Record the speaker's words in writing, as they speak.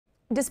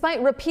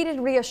Despite repeated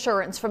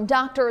reassurance from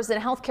doctors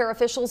and healthcare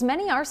officials,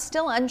 many are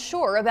still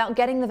unsure about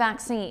getting the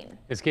vaccine.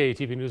 As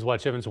KATV News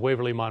Watch 7's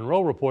Waverly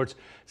Monroe reports,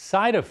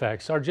 side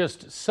effects are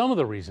just some of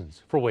the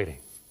reasons for waiting.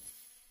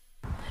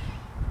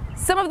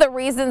 Some of the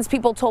reasons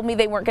people told me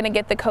they weren't going to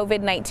get the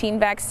COVID-19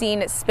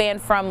 vaccine span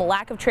from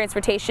lack of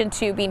transportation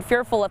to being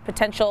fearful of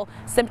potential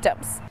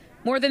symptoms.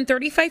 More than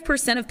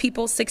 35% of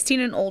people 16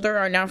 and older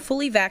are now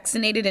fully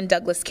vaccinated in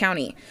Douglas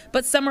County,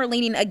 but some are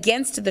leaning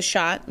against the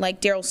shot,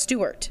 like Daryl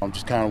Stewart. I'm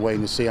just kind of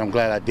waiting to see. I'm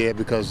glad I did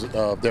because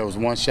there was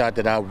one shot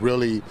that I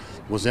really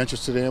was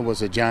interested in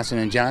was a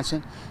Johnson &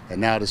 Johnson, and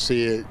now to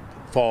see it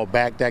fall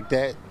back like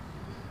that,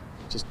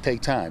 just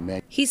take time,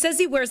 man. He says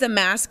he wears a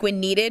mask when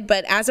needed,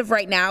 but as of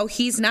right now,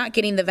 he's not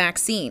getting the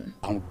vaccine.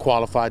 I'm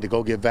qualified to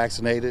go get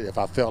vaccinated. If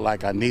I felt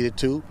like I needed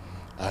to,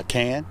 I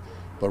can,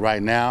 but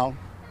right now,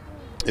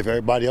 if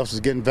everybody else is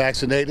getting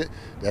vaccinated,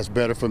 that's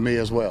better for me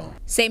as well.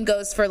 Same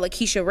goes for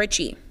Lakeisha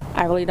Ritchie.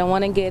 I really don't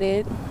want to get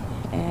it,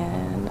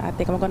 and I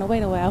think I'm going to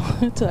wait a while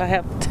until I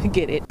have to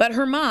get it. But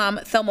her mom,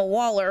 Thelma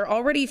Waller,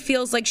 already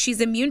feels like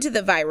she's immune to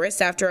the virus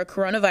after a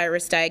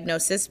coronavirus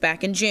diagnosis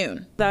back in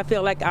June. I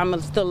feel like I'm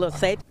still a little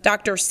safe.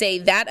 Doctors say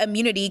that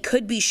immunity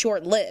could be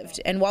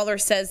short-lived, and Waller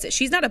says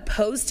she's not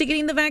opposed to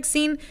getting the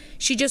vaccine.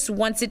 She just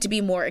wants it to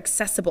be more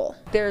accessible.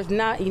 There's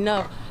not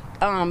enough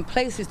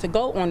places to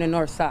go on the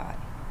north side.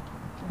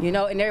 You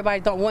know, and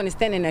everybody don't want to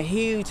stand in a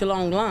huge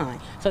long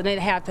line, so they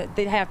have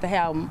to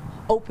have more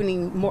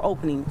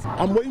openings.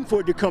 I'm waiting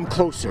for it to come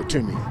closer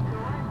to me.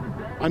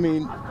 I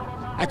mean,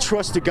 I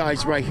trust the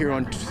guys right here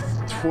on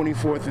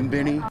 24th and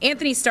Benny.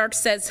 Anthony Stark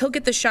says he'll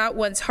get the shot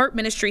once Heart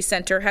Ministry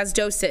Center has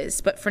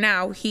doses, but for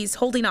now he's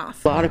holding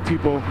off. A lot of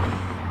people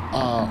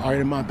are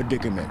in my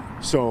predicament,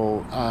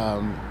 so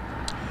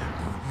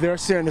they're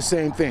saying the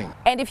same thing.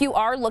 And if you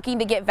are looking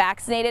to get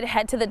vaccinated,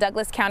 head to the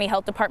Douglas County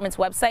Health Department's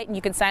website and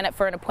you can sign up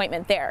for an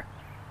appointment there.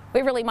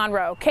 Waverly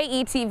Monroe,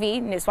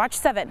 KETV News Watch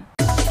 7.